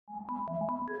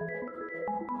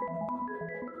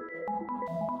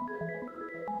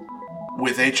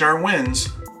With HR Wins,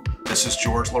 this is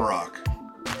George LaRocque.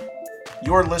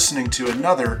 You're listening to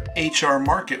another HR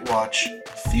Market Watch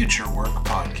Future Work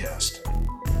podcast.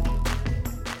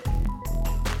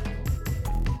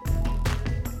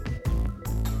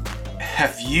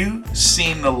 Have you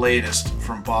seen the latest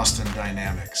from Boston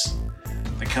Dynamics,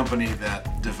 the company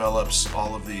that develops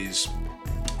all of these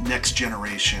next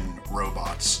generation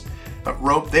robots?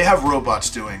 They have robots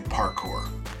doing parkour.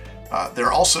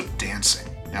 They're also dancing.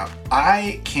 Now,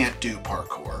 I can't do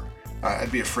parkour.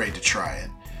 I'd be afraid to try it.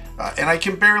 And I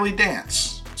can barely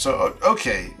dance. So,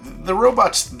 okay, the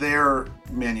robots they're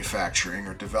manufacturing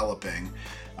or developing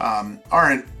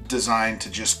aren't designed to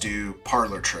just do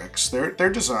parlor tricks. They're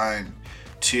designed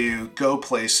to go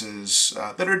places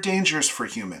that are dangerous for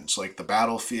humans, like the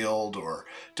battlefield or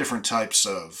different types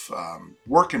of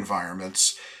work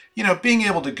environments. You know, being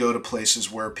able to go to places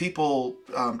where people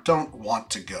don't want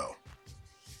to go.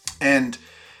 And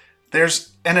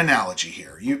there's an analogy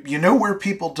here. You know where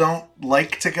people don't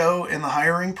like to go in the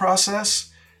hiring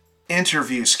process?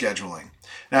 Interview scheduling.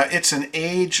 Now, it's an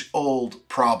age-old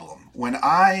problem. When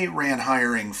I ran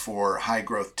hiring for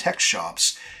high-growth tech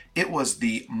shops, it was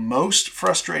the most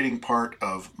frustrating part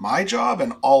of my job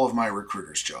and all of my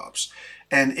recruiters' jobs.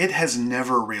 And it has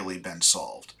never really been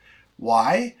solved.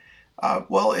 Why?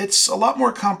 Well, it's a lot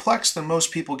more complex than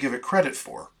most people give it credit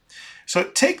for. So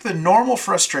take the normal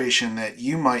frustration that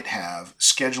you might have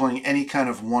scheduling any kind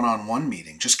of one-on-one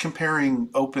meeting, just comparing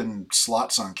open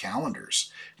slots on calendars,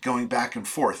 going back and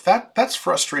forth. That's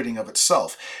frustrating of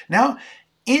itself. Now,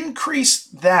 increase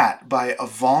that by a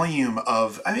volume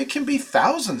of, it can be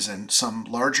thousands in some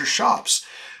larger shops.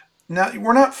 Now,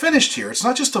 we're not finished here. It's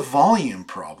not just a volume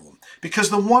problem, because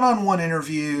the one-on-one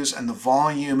interviews and the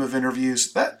volume of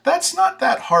interviews, that's not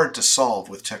that hard to solve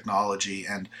with technology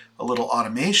and a little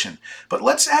automation. But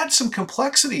let's add some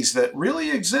complexities that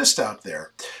really exist out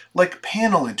there, like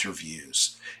panel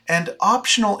interviews and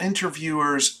optional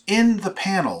interviewers in the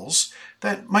panels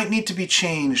that might need to be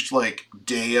changed like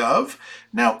day of.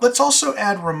 Now, let's also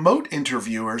add remote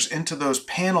interviewers into those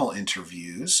panel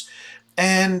interviews.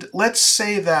 And let's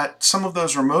say that some of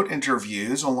those remote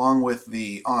interviews, along with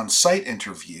the on-site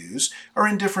interviews, are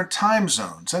in different time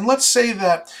zones. And let's say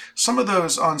that some of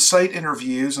those on-site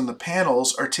interviews and the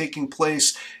panels are taking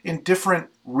place in different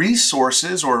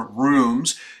resources or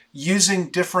rooms using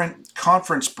different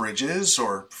conference bridges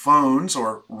or phones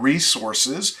or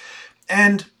resources.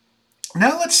 And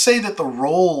now let's say that the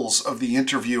roles of the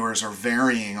interviewers are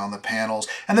varying on the panels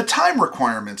and the time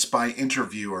requirements by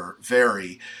interviewer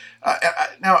vary.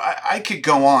 Now, I could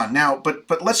go on now,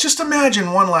 but let's just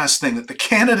imagine one last thing, that the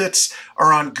candidates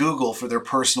are on Google for their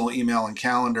personal email and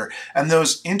calendar, and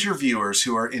those interviewers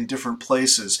who are in different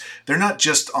places, they're not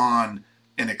just on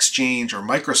an Exchange or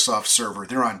Microsoft server,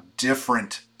 they're on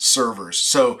different servers.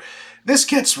 So this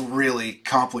gets really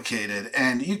complicated,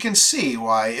 and you can see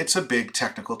why it's a big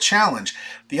technical challenge.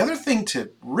 The other thing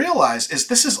to realize is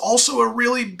this is also a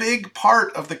really big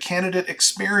part of the candidate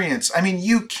experience.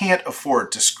 You can't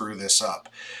afford to screw this up.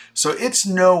 So it's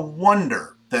no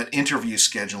wonder that interview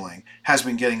scheduling has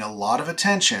been getting a lot of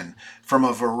attention from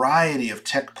a variety of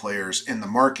tech players in the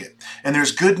market. And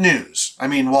there's good news.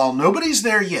 While nobody's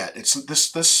there yet, it's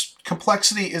this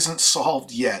complexity isn't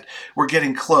solved yet. We're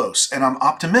getting close, and I'm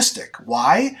optimistic.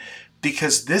 Why?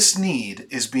 Because this need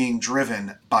is being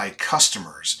driven by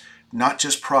customers, not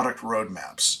just product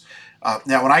roadmaps.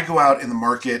 Now, when I go out in the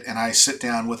market and I sit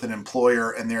down with an employer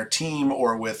and their team,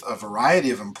 or with a variety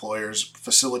of employers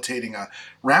facilitating a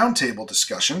roundtable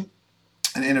discussion,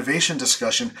 an innovation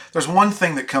discussion, there's one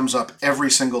thing that comes up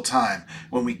every single time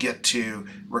when we get to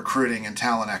recruiting and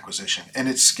talent acquisition, and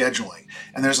it's scheduling.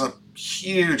 And there's a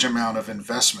huge amount of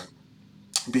investment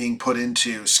being put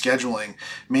into scheduling,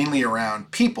 mainly around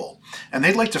people. And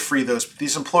they'd like to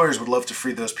these employers would love to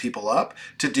free those people up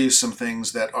to do some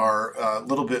things that are a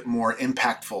little bit more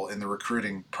impactful in the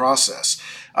recruiting process.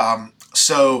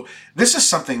 So this is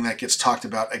something that gets talked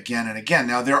about again and again.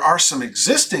 Now, there are some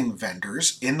existing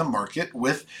vendors in the market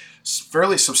with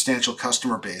fairly substantial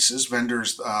customer bases,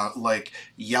 vendors like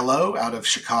Yellow out of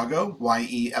Chicago,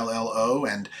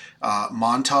 Yello, and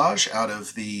Montage out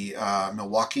of the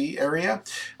Milwaukee area.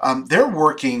 They're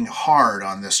working hard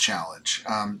on this challenge.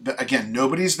 But again,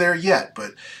 nobody's there yet,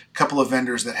 but a couple of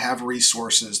vendors that have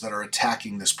resources that are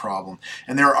attacking this problem.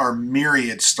 And there are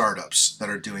myriad startups that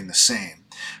are doing the same.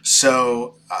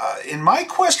 So in my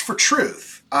quest for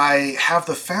truth, I have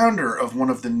the founder of one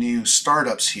of the new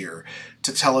startups here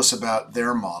to tell us about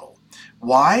their model.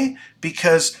 Why?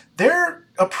 Because they're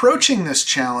approaching this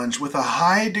challenge with a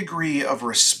high degree of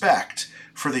respect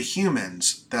for the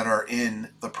humans that are in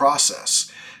the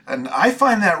process. And I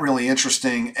find that really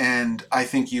interesting, and I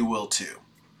think you will too.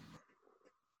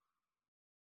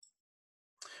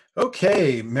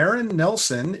 Okay, Marin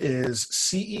Nelson is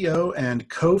CEO and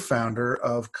co-founder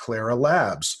of Clara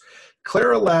Labs.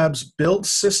 Clara Labs builds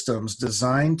systems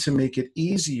designed to make it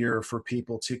easier for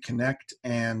people to connect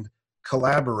and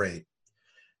collaborate.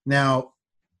 Now,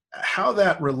 how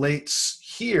that relates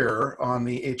here on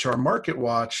the HR Market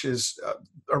Watch is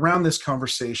around this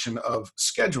conversation of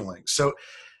scheduling. So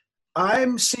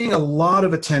I'm seeing a lot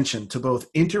of attention to both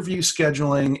interview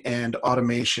scheduling and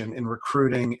automation in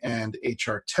recruiting and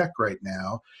HR tech right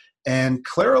now. And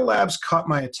Clara Labs caught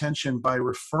my attention by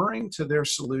referring to their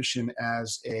solution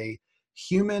as a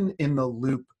human in the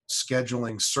loop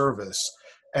scheduling service.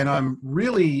 And I'm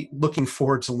really looking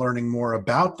forward to learning more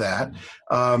about that.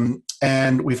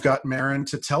 And we've got Marin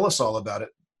to tell us all about it.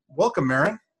 Welcome,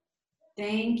 Marin.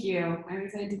 Thank you. I'm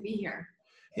excited to be here.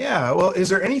 Yeah, well, is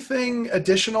there anything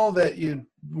additional that you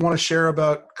want to share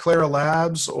about Clara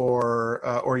Labs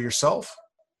or yourself?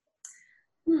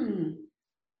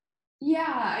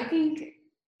 Yeah, I think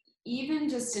even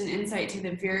just an insight to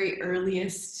the very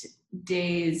earliest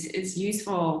days is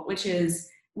useful, which is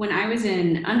when I was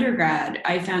in undergrad,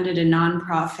 I founded a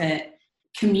nonprofit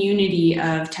community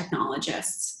of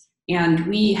technologists. And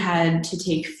we had to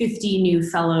take 50 new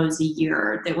fellows a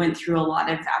year that went through a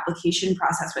lot of application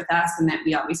process with us and that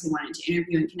we obviously wanted to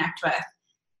interview and connect with.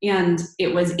 And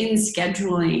it was in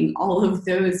scheduling all of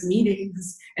those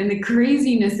meetings and the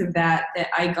craziness of that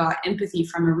I got empathy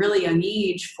from a really young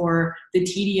age for the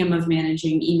tedium of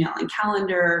managing email and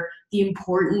calendar, the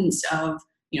importance of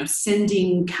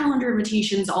sending calendar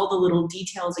invitations, all the little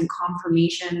details and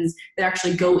confirmations that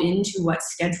actually go into what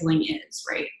scheduling is,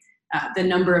 right? The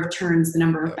number of turns, the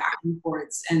number of back and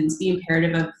forths, and the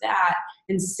imperative of that,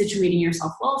 and situating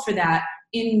yourself well for that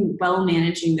in well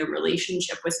managing the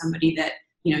relationship with somebody that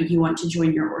you want to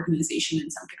join your organization in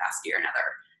some capacity or another.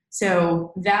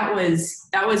 So that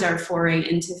was our foray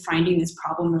into finding this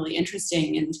problem really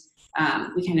interesting, and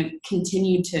we kind of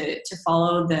continued to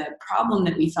follow the problem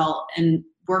that we felt and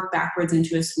work backwards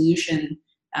into a solution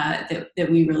that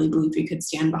we really believed we could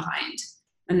stand behind,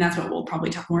 and that's what we'll probably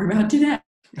talk more about today.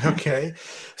 Okay,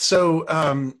 so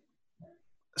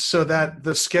so that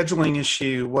the scheduling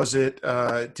issue, was it?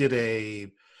 Did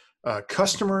a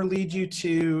customer lead you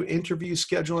to interview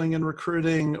scheduling and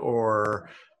recruiting, or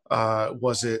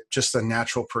was it just a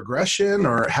natural progression,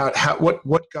 or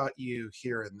what got you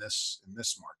here in this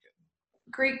market?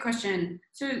 Great question.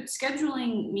 So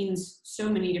scheduling means so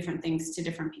many different things to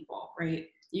different people, right?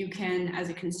 You can, as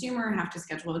a consumer, have to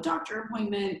schedule a doctor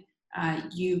appointment.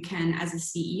 You can, as a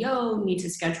CEO, need to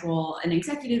schedule an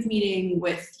executive meeting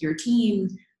with your team.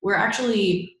 We're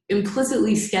actually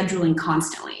implicitly scheduling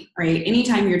constantly, right?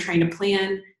 Anytime you're trying to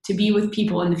plan to be with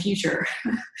people in the future,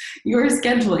 you're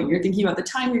scheduling. You're thinking about the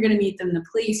time you're going to meet them, the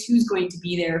place, who's going to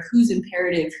be there, who's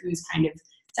imperative, who's kind of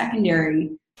secondary.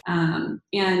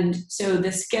 And so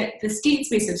the state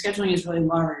space of scheduling is really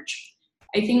large.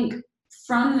 I think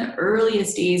from the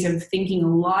earliest days of thinking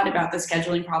a lot about the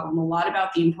scheduling problem, a lot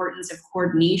about the importance of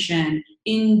coordination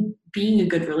in being a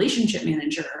good relationship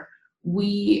manager,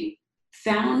 we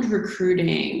found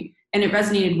recruiting, and it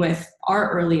resonated with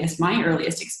my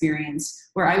earliest experience,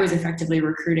 where I was effectively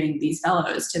recruiting these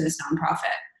fellows to this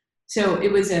nonprofit. So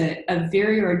it was a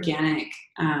very organic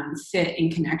fit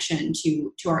and connection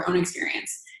to our own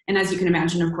experience. And as you can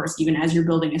imagine, of course, even as you're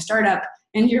building a startup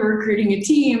and you're recruiting a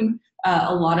team,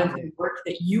 a lot of the work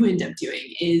that you end up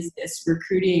doing is this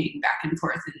recruiting back and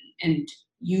forth, and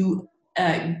you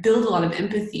build a lot of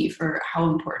empathy for how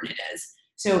important it is.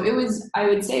 So it was, I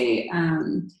would say,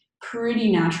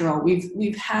 pretty natural.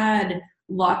 We've had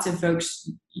lots of folks,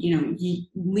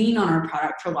 lean on our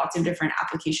product for lots of different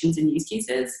applications and use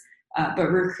cases,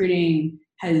 but recruiting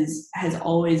has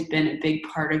always been a big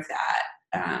part of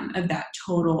that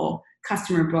total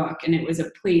customer book, and it was a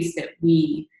place that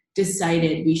we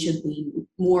decided we should lean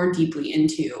more deeply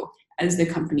into as the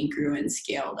company grew and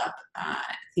scaled up,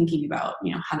 thinking about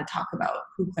how to talk about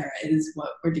who Clara is,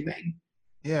 what we're doing.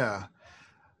 Yeah,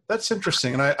 that's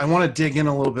interesting, and I want to dig in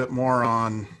a little bit more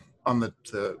on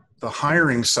the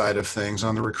hiring side of things,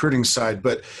 on the recruiting side,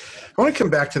 but I want to come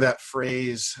back to that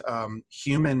phrase,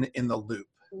 human in the loop.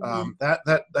 Mm-hmm.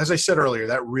 That as I said earlier,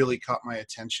 that really caught my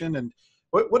attention. And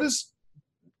what is,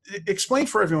 explain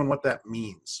for everyone what that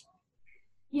means.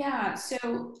 Yeah,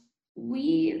 so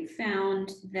we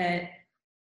found that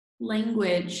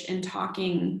language and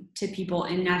talking to people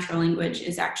in natural language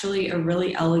is actually a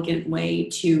really elegant way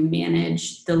to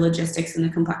manage the logistics and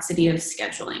the complexity of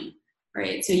scheduling.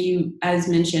 right? So you, as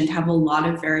mentioned, have a lot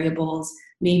of variables.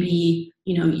 Maybe,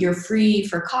 you're free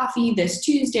for coffee this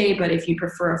Tuesday, but if you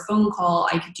prefer a phone call,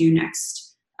 I could do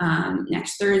next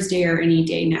Thursday or any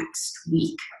day next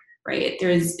week, right?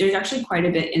 There's actually quite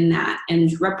a bit in that, and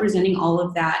representing all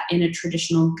of that in a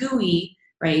traditional GUI,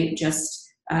 right? Just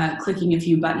clicking a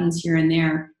few buttons here and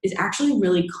there is actually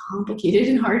really complicated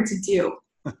and hard to do.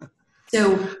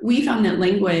 So we found that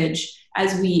language,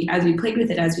 as we played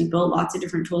with it, as we built lots of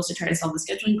different tools to try to solve the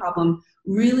scheduling problem,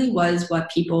 really was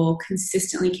what people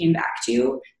consistently came back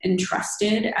to and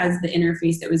trusted as the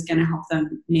interface that was going to help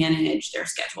them manage their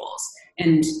schedules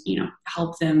and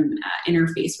help them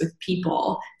interface with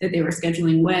people that they were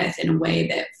scheduling with in a way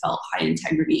that felt high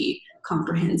integrity,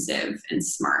 comprehensive, and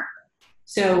smart.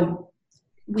 So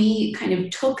we kind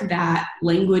of took that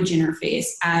language interface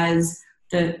as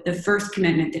the first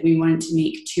commitment that we wanted to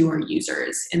make to our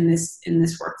users in this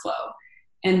workflow.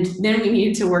 And then we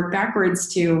needed to work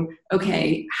backwards to,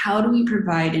 okay, how do we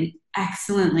provide an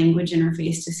excellent language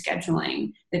interface to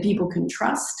scheduling that people can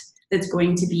trust, that's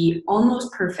going to be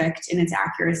almost perfect in its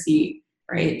accuracy,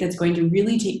 right? That's going to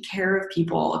really take care of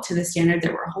people to the standard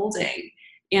that we're holding.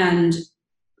 And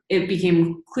it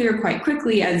became clear quite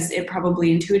quickly, as it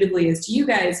probably intuitively is to you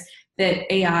guys,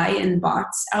 that AI and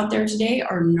bots out there today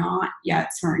are not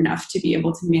yet smart enough to be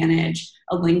able to manage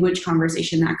a language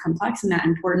conversation that complex and that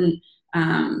important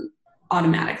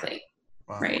automatically,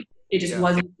 wow. Right? It just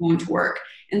wasn't going to work.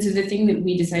 And so the thing that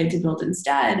we decided to build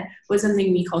instead was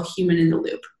something we call human in the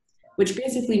loop, which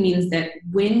basically means that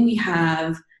when we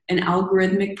have an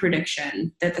algorithmic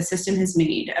prediction that the system has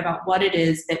made about what it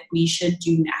is that we should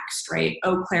do next, right?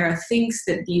 Oh, Clara thinks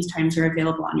that these times are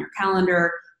available on your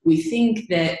calendar. We think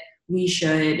that we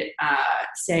should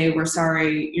say, we're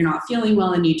sorry, you're not feeling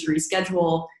well and need to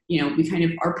reschedule. We kind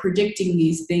of are predicting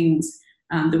these things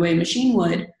the way a machine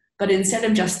would. But instead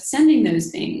of just sending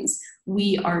those things,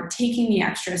 we are taking the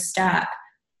extra step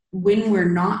when we're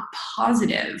not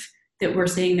positive that we're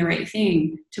saying the right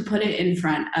thing to put it in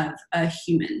front of a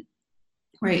human,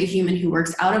 right? A human who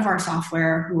works out of our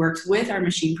software, who works with our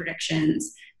machine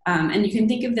predictions. And you can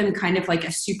think of them kind of like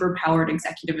a super powered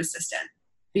executive assistant,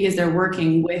 because they're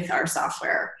working with our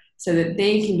software so that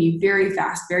they can be very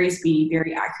fast, very speedy,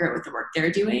 very accurate with the work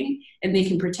they're doing. And they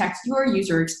can protect your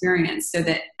user experience so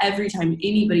that every time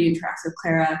anybody interacts with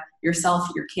Clara, yourself,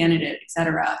 your candidate, et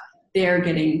cetera, they're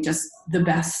getting just the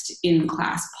best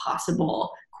in-class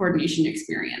possible coordination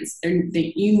experience. That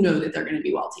they're going to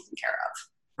be well taken care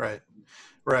of.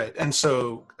 Right. And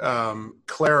so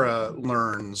Clara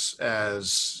learns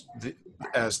as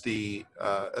the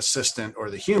assistant or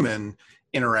the human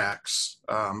interacts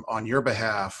on your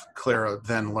behalf. Clara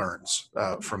then learns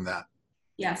from that.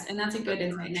 Yes, and that's a good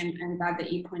insight, and I'm glad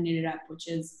that you pointed it out, which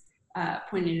is at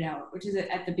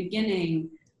the beginning,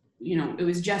 it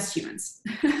was just humans.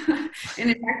 And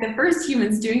in fact, the first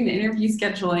humans doing the interview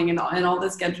scheduling and all the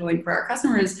scheduling for our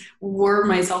customers were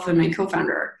myself and my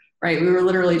co-founder, right? We were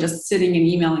literally just sitting in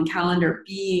email and calendar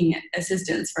being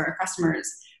assistants for our customers,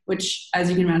 which, as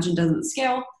you can imagine, doesn't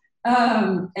scale.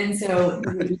 And so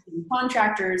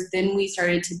contractors, then we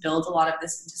started to build a lot of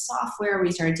this into software.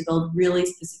 We started to build really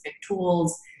specific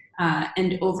tools.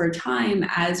 And over time,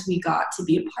 as we got to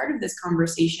be a part of this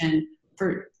conversation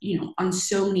for, on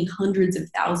so many hundreds of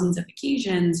thousands of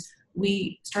occasions,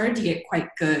 we started to get quite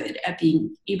good at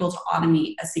being able to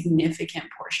automate a significant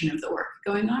portion of the work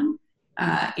going on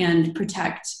and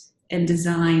protect and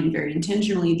design very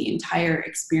intentionally the entire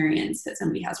experience that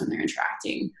somebody has when they're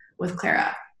interacting with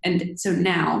Clara. And so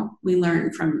now we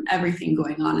learn from everything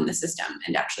going on in the system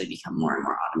and actually become more and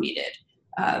more automated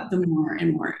the more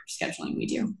and more scheduling we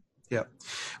do. Yeah.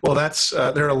 Well,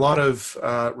 there are a lot of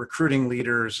recruiting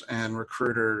leaders and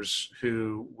recruiters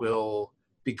who will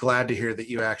be glad to hear that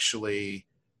you actually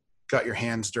got your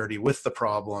hands dirty with the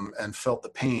problem and felt the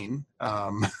pain,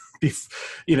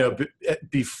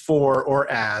 before or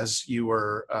as you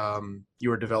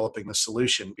were developing the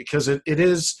solution, because it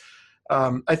is.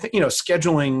 I think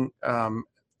scheduling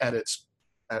at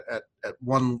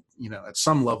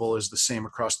some level is the same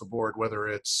across the board, whether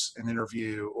it's an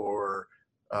interview or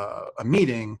a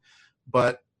meeting,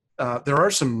 but there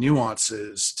are some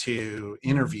nuances to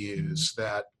interviews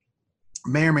that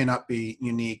may or may not be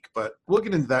unique, but we'll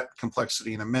get into that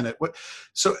complexity in a minute.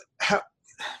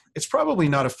 It's probably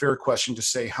not a fair question to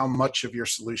say how much of your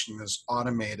solution is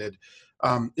automated.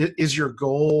 Is your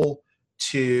goal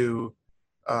to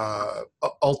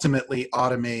ultimately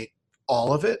automate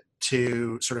all of it,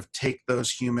 to sort of take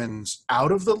those humans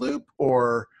out of the loop,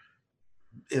 or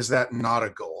is that not a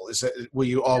goal? Will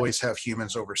you always have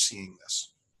humans overseeing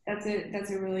this?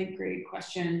 That's a really great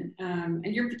question, and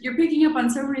you're picking up on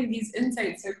so many of these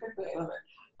insights so quickly. I love it.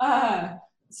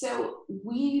 So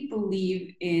we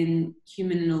believe in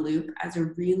human in a loop as a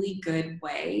really good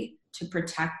way to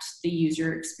protect the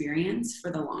user experience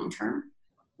for the long term.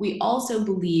 We also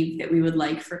believe that we would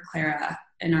like for Clara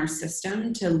in our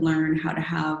system to learn how to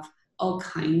have all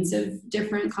kinds of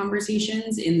different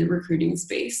conversations in the recruiting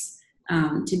space,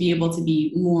 to be able to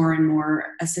be more and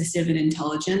more assistive and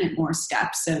intelligent at more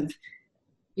steps of,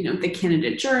 the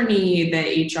candidate journey,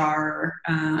 the HR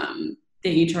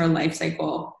life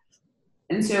cycle.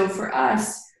 And so for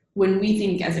us, when we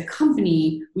think as a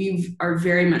company, we are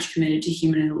very much committed to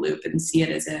human in the loop and see it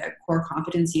as a core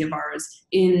competency of ours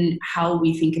in how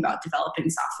we think about developing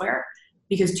software.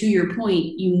 Because to your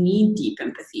point, you need deep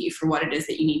empathy for what it is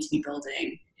that you need to be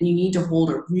building. And you need to hold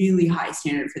a really high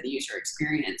standard for the user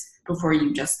experience before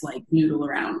you just noodle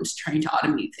around trying to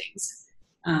automate things.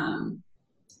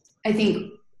 I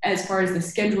think as far as the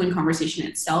scheduling conversation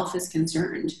itself is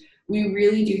concerned, we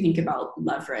really do think about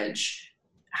leverage.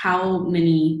 How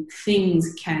many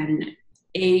things can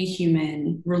a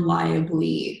human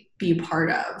reliably be a part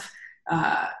of?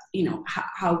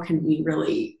 How can we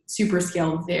really super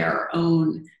scale their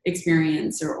own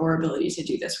experience or ability to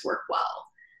do this work well?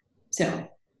 So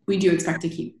we do expect to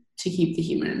keep the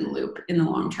human in the loop in the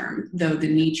long term, though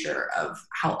the nature of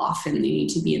how often they need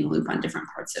to be in the loop on different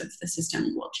parts of the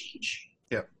system will change.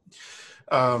 Yeah.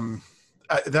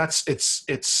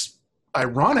 It's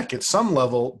ironic at some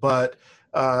level, but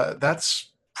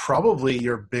that's probably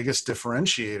your biggest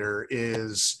differentiator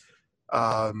is,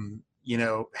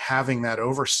 having that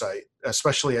oversight,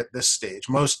 especially at this stage.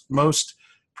 Most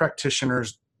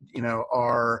practitioners,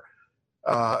 are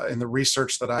in the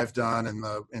research that I've done and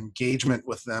the engagement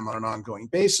with them on an ongoing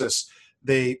basis,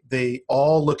 they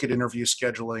all look at interview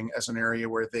scheduling as an area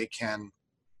where they can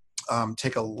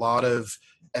take a lot of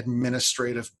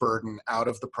administrative burden out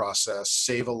of the process,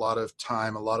 save a lot of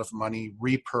time, a lot of money,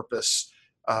 repurpose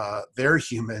their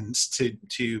humans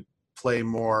to play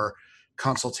more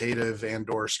consultative and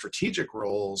or strategic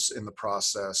roles in the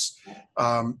process.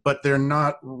 But they're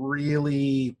not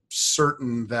really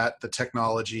certain that the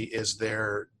technology is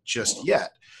there just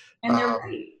yet. And they're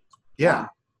right. Yeah.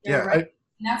 They're right.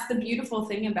 And that's the beautiful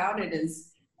thing about it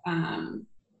is,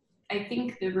 I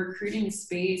think the recruiting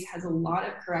space has a lot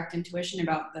of correct intuition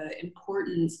about the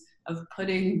importance of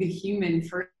putting the human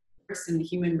first and the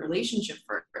human relationship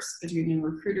first between the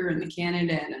recruiter and the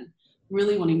candidate, and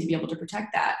really wanting to be able to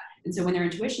protect that. And so when their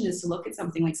intuition is to look at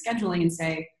something like scheduling and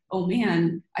say, oh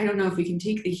man, I don't know if we can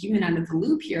take the human out of the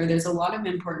loop here. There's a lot of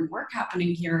important work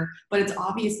happening here, but it's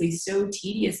obviously so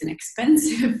tedious and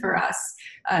expensive for us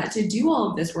to do all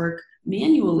of this work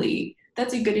manually.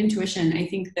 That's a good intuition. I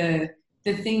think the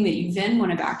thing that you then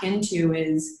want to back into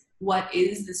is, what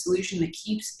is the solution that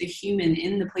keeps the human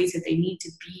in the place that they need to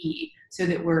be so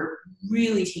that we're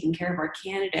really taking care of our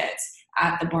candidates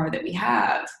at the bar that we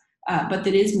have, but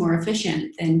that is more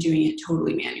efficient than doing it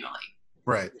totally manually.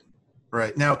 Right.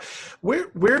 Now,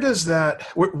 where does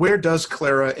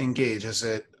Clara engage? Is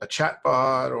it a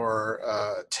chatbot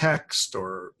or text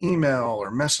or email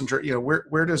or messenger?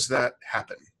 Where does that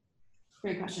happen?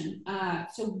 Great question.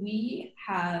 So we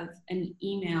have an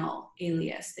email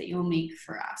alias that you'll make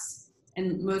for us.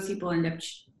 And most people end up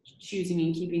choosing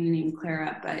and keeping the name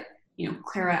Clara, but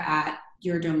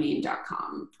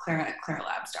Clara@yourdomain.com,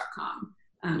 Clara@claralabs.com.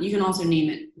 You can also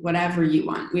name it whatever you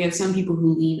want. We have some people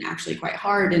who lean actually quite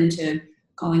hard into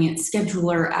calling it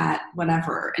scheduler at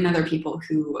whatever, and other people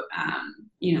who,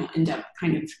 end up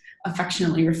kind of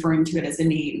affectionately referring to it as a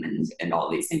name and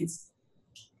all these things.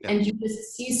 Yeah. And you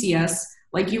just CC us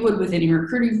like you would with any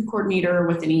recruiting coordinator,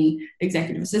 with any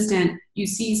executive assistant. You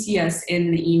CC us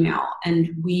in the email,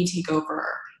 and we take over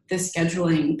the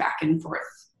scheduling back and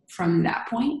forth from that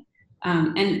point.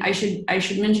 And I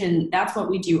should mention that's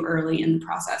what we do early in the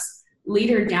process.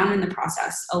 Later down in the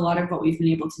process, a lot of what we've been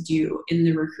able to do in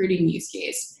the recruiting use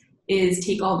case is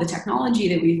take all the technology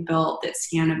that we've built that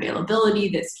scan availability,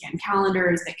 that scan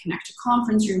calendars, that connect to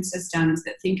conference room systems,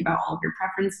 that think about all of your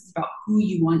preferences about who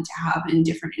you want to have in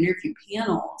different interview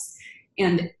panels,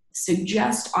 and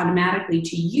suggest automatically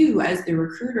to you as the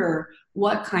recruiter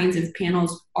what kinds of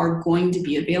panels are going to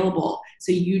be available,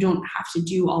 so you don't have to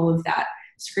do all of that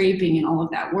scraping and all of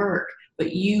that work,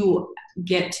 but you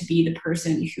get to be the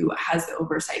person who has the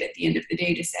oversight at the end of the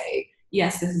day to say,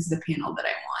 yes, this is the panel that I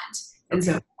want. And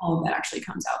so all of that actually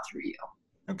comes out through you.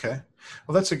 Okay.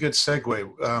 Well, that's a good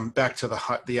segue back to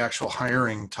the actual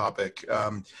hiring topic.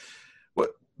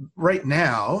 Right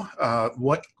now,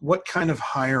 what kind of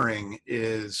hiring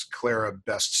is Clara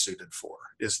best suited for?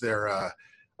 Is there a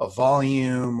a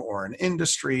volume or an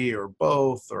industry or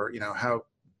both, or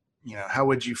how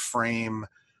would you frame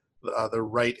the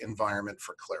right environment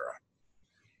for Clara?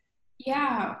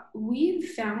 Yeah, we've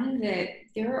found that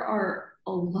there are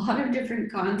a lot of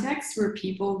different contexts where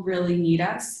people really need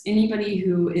us. Anybody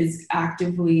who is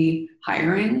actively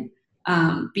hiring,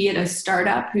 be it a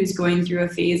startup who's going through a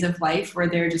phase of life where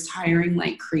they're just hiring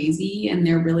like crazy and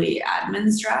they're really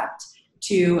admin strapped,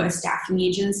 to a staffing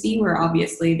agency where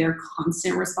obviously their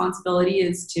constant responsibility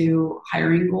is to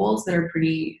hiring goals that are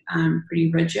pretty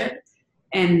rigid,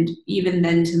 and even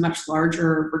then to much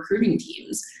larger recruiting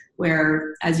teams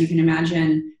where, as you can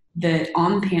imagine, the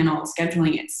on-panel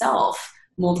scheduling itself,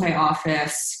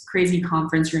 multi-office, crazy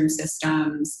conference room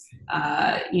systems,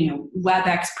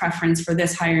 WebEx preference for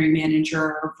this hiring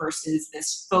manager versus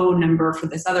this phone number for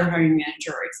this other hiring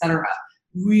manager, et cetera,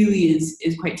 really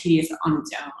is quite tedious on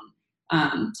its own.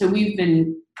 So we've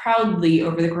been proudly,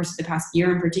 over the course of the past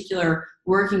year in particular,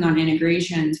 working on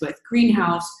integrations with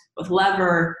Greenhouse, with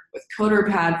Lever, with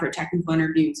CoderPad for technical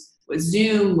interviews, with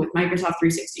Zoom, with Microsoft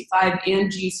 365 and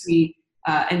G Suite,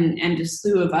 and a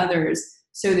slew of others,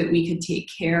 so that we could take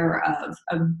care of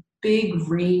a big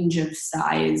range of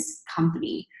size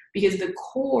company. Because the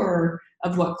core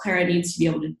of what Clara needs to be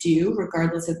able to do,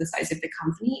 regardless of the size of the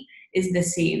company, is the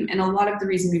same. And a lot of the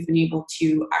reason we've been able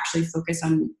to actually focus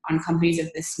on companies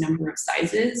of this number of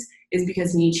sizes is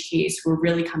because in each case, we're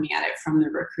really coming at it from the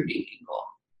recruiting angle.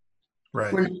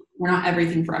 Right. We're not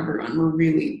everything for everyone. We're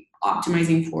really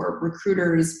optimizing for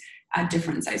recruiters at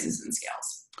different sizes and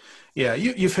scales. Yeah,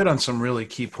 you've hit on some really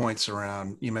key points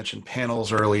around, you mentioned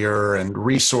panels earlier and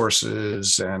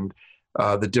resources and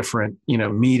the different,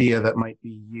 media that might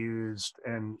be used.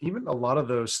 And even a lot of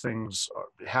those things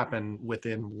happen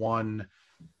within one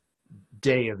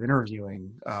day of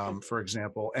interviewing, for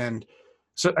example. And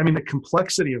so, the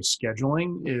complexity of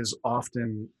scheduling is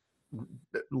often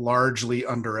largely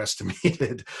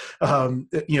underestimated.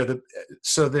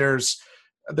 So there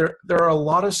are a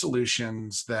lot of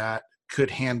solutions that could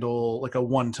handle like a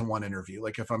one-to-one interview,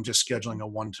 like if I'm just scheduling a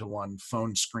one-to-one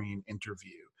phone screen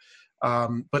interview.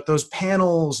 But those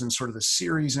panels and sort of the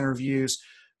series interviews,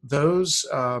 those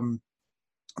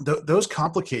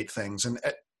complicate things. And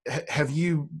have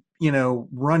you,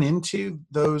 run into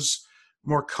those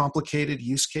more complicated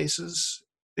use cases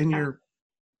in your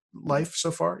life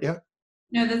so far? Yeah.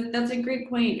 No, that's a great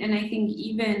point. And I think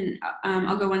even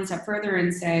I'll go one step further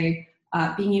and say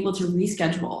being able to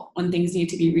reschedule when things need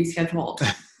to be rescheduled,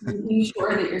 making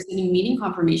sure that you're sending meeting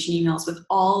confirmation emails with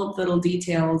all of the little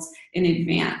details in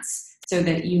advance so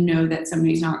that you know that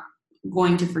somebody's not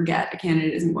going to forget, a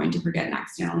candidate isn't going to forget and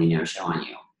accidentally no-show on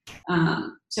you.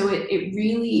 So it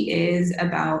really is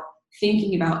about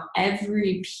thinking about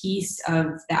every piece of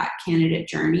that candidate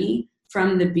journey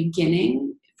from the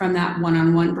beginning, from that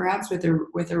one-on-one perhaps with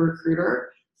a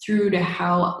recruiter, through to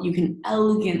how you can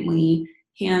elegantly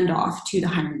hand off to the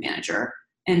hiring manager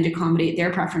and accommodate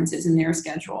their preferences and their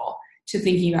schedule, to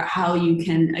thinking about how you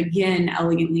can, again,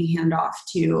 elegantly hand off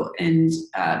to and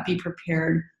be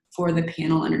prepared for the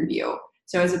panel interview.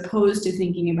 So as opposed to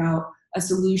thinking about a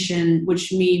solution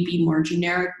which may be more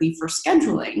generically for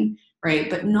scheduling, right,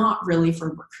 but not really for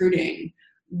recruiting,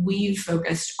 we've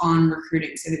focused on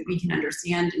recruiting so that we can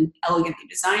understand and elegantly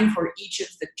design for each of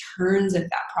the turns of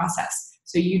that process.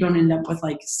 So you don't end up with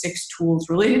like 6 tools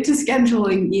related to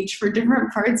scheduling, each for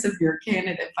different parts of your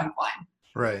candidate pipeline.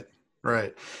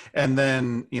 Right. And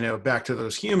then, back to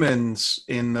those humans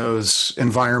in those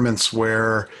environments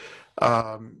where,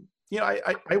 I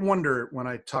wonder when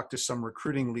I talk to some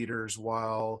recruiting leaders,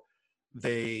 while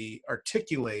they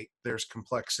articulate there's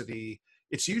complexity,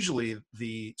 it's usually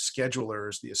the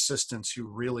schedulers, the assistants who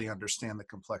really understand the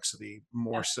complexity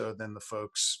more so than the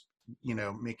folks,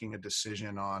 making a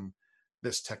decision on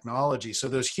this technology. So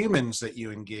those humans that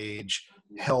you engage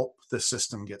help the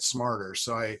system get smarter.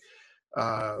 So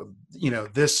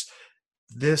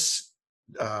this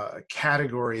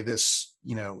category, this,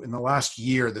 in the last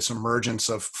year, this emergence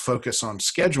of focus on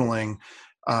scheduling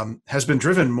has been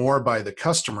driven more by the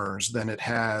customers than it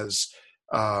has,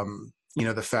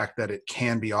 the fact that it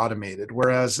can be automated.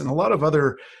 Whereas in a lot of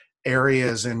other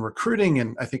areas in recruiting,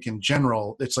 and I think in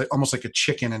general, it's like almost like a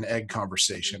chicken and egg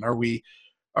conversation. Are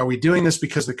we doing this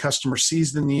because the customer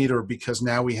sees the need, or because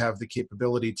now we have the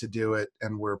capability to do it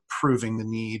and we're proving the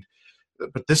need?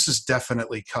 But this is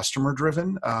definitely customer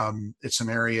driven. It's an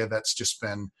area that's just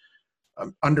been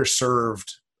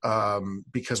underserved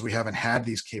because we haven't had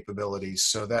these capabilities.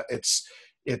 So that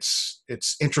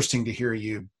it's interesting to hear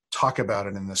you talk about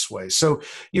it in this way. So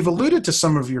you've alluded to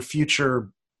some of your future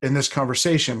in this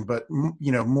conversation, but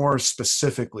more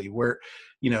specifically, where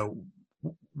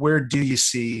where do you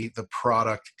see the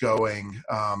product going?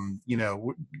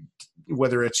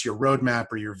 Whether it's your roadmap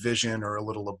or your vision or a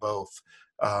little of both,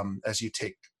 as you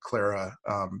take Clara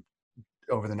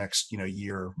over the next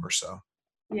year or so.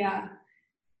 Yeah.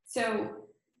 So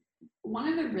one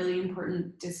of the really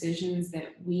important decisions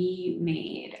that we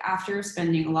made after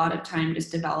spending a lot of time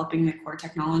just developing the core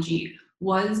technology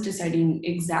was deciding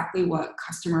exactly what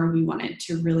customer we wanted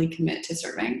to really commit to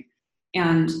serving.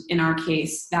 And in our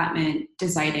case, that meant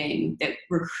deciding that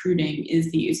recruiting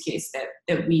is the use case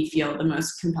that we feel the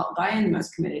most compelled by and the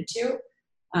most committed to.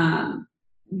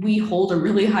 We hold a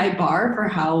really high bar for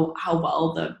how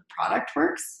well the product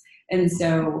works. And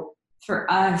so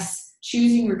for us,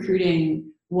 choosing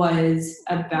recruiting was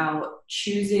about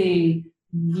choosing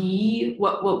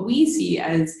what we see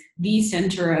as the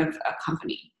center of a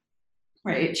company,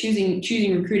 right? Choosing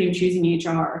recruiting, choosing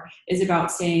HR is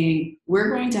about saying, we're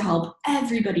going to help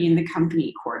everybody in the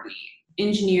company coordinate: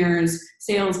 engineers,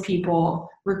 salespeople,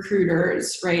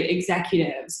 recruiters, right?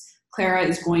 Executives. Clara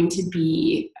is going to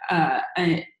be,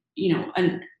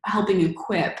 helping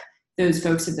equip those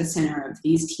folks at the center of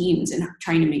these teams and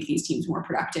trying to make these teams more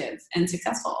productive and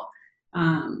successful.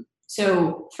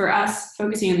 So for us,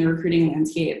 focusing on the recruiting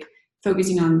landscape,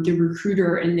 focusing on the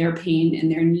recruiter and their pain and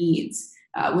their needs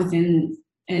within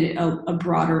a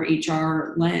broader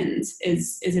HR lens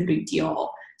is a big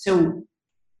deal. So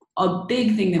a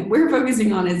big thing that we're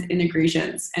focusing on is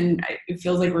integrations. And it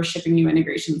feels like we're shipping new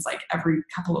integrations like every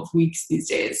couple of weeks these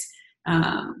days.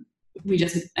 We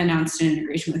just announced an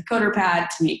integration with CoderPad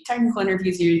to make technical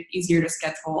interviews easier to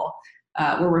schedule.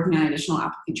 We're working on additional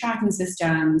applicant tracking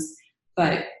systems,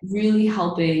 but really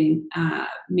helping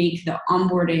make the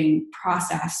onboarding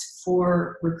process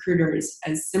for recruiters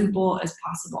as simple as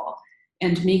possible,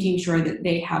 and making sure that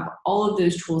they have all of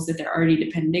those tools that they're already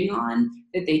depending on,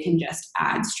 that they can just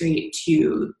add straight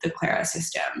to the Clara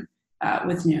system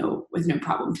with no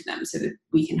problem to them, so that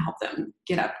we can help them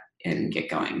get up and get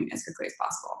going as quickly as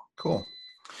possible. Cool.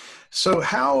 So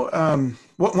how,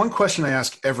 one question I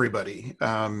ask everybody,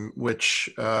 which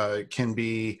can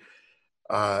be,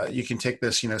 you can take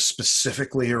this,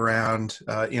 specifically around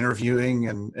interviewing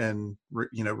and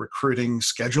recruiting,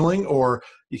 scheduling, or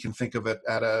you can think of it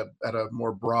at a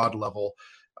more broad level.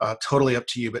 Totally up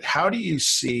to you. But how do you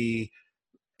see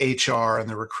HR and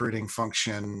the recruiting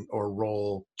function or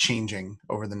role changing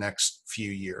over the next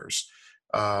few years?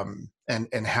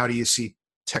 And how do you see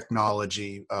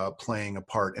technology playing a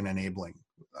part in enabling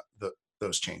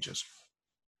those changes?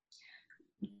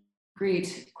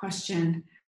 Great question.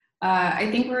 I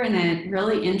think we're in a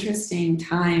really interesting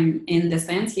time in this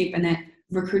landscape, and that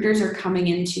recruiters are coming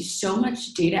into so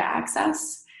much data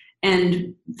access,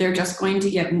 and they're just going to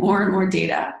get more and more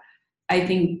data. I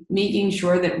think making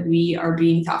sure that we are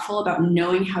being thoughtful about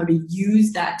knowing how to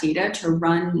use that data to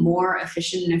run more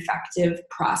efficient and effective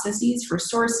processes for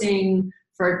sourcing,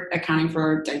 for accounting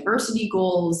for diversity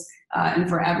goals, and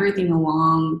for everything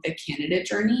along the candidate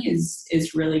journey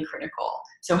is really critical.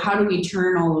 So how do we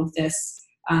turn all of this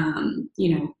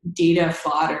data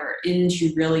fodder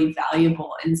into really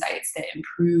valuable insights that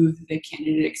improve the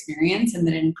candidate experience and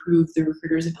that improve the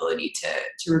recruiter's ability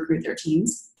to recruit their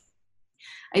teams?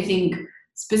 I think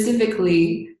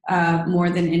specifically, more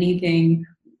than anything,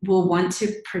 we'll want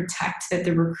to protect that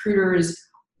the recruiters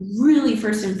really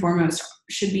first and foremost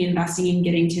should be investing in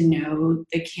getting to know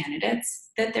the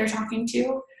candidates that they're talking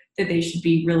to, that they should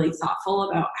be really thoughtful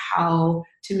about how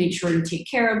to make sure to take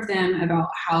care of them, about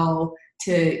how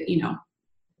to,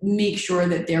 make sure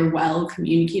that they're well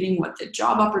communicating what the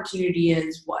job opportunity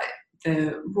is, what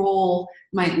the role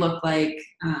might look like,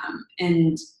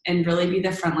 and really be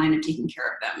the front line of taking care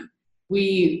of them.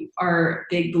 We are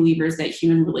big believers that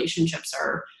human relationships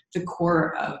are the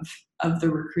core of the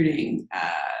recruiting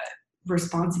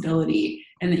responsibility,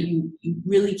 and that you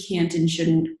really can't and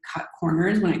shouldn't cut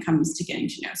corners when it comes to getting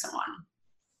to know someone.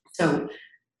 So,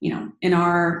 in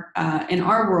our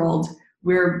world,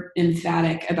 we're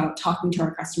emphatic about talking to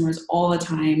our customers all the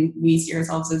time. We see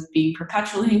ourselves as being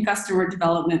perpetually in customer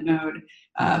development mode,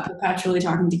 perpetually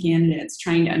talking to candidates,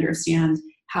 trying to understand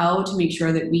how to make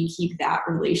sure that we keep that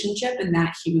relationship and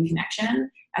that human connection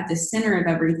at the center of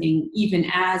everything, even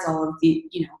as all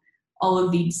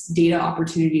of these data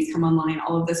opportunities come online,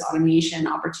 all of this automation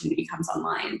opportunity comes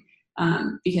online,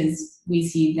 because we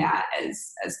see that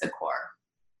as the core.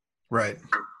 Right.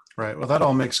 Well, that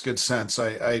all makes good sense.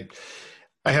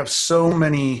 I have so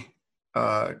many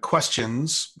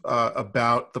questions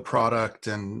about the product,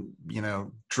 and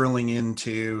drilling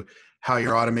into how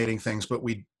you're automating things, but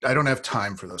I don't have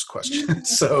time for those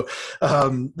questions. So,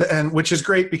 and which is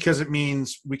great because it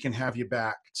means we can have you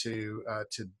back to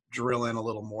drill in a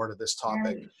little more to this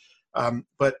topic.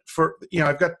 But for,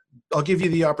 I'll give you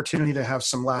the opportunity to have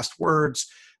some last words.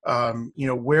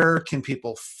 Where can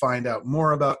people find out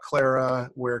more about Clara?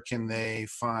 Where can they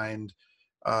find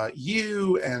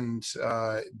you, and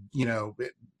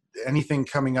anything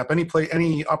coming up,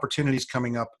 any opportunities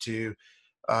coming up to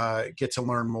get to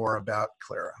learn more about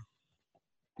Clara?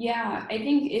 Yeah, I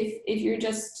think if you're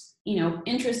just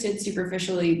interested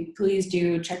superficially, please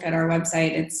do check out our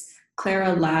website. It's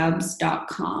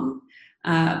claralabs.com.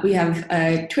 We have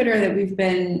a Twitter that we've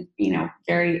been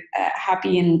very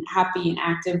happy and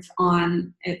active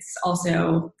on. It's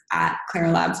also at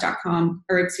claralabs.com,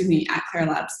 or excuse me, at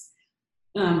claralabs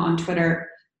on Twitter.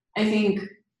 I think,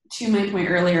 to my point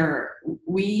earlier,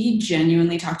 we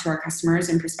genuinely talk to our customers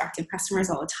and prospective customers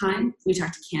all the time. We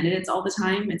talk to candidates all the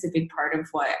time. It's a big part of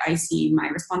what I see my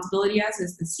responsibility as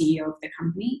the CEO of the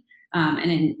company.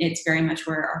 And it's very much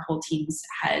where our whole team's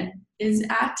head is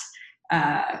at.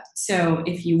 So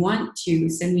if you want to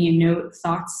send me a note,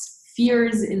 thoughts,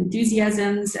 fears,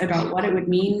 enthusiasms about what it would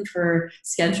mean for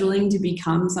scheduling to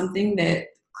become something that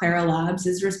Clara Labs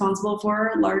is responsible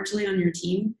for largely on your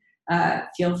team,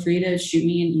 feel free to shoot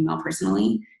me an email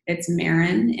personally. It's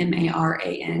Maran,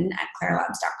 MARAN, at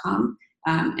claralabs.com.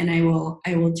 And I will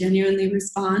genuinely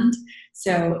respond.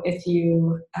 So if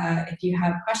you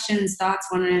have questions, thoughts,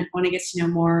 want to get to know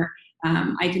more,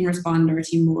 I can respond, or our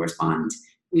team will respond.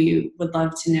 We would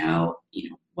love to know,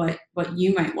 what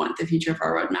you might want the future of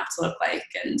our roadmap to look like,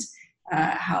 and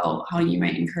how you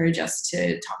might encourage us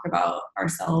to talk about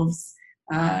ourselves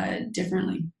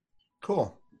differently.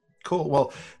 Cool.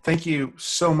 Well, thank you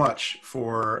so much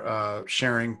for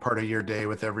sharing part of your day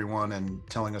with everyone and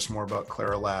telling us more about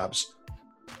Clara Labs.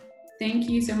 Thank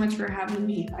you so much for having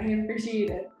me. I appreciate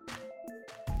it.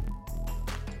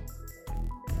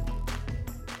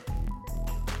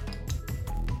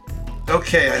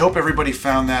 Okay, I hope everybody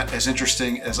found that as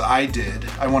interesting as I did.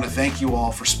 I want to thank you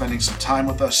all for spending some time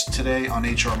with us today on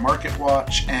HR Market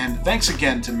Watch, and thanks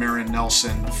again to Maran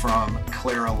Nelson from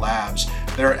Clara Labs.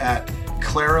 They're at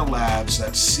Clara Labs,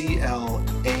 that's CLARA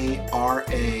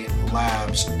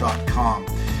labs.com.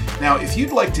 Now, if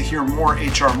you'd like to hear more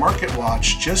HR Market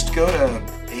Watch, just go to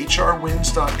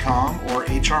hrwins.com or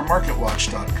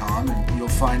hrmarketwatch.com and you'll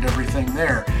find everything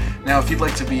there. Now, if you'd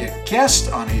like to be a guest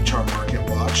on HR Market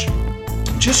Watch,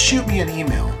 just shoot me an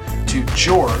email to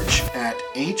George at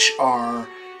HRMW.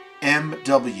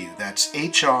 That's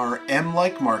HRM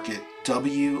like market,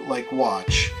 W like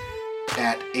watch,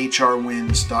 at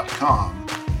hrwins.com.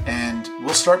 And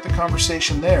we'll start the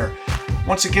conversation there.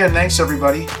 Once again, thanks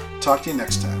everybody. Talk to you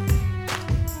next time.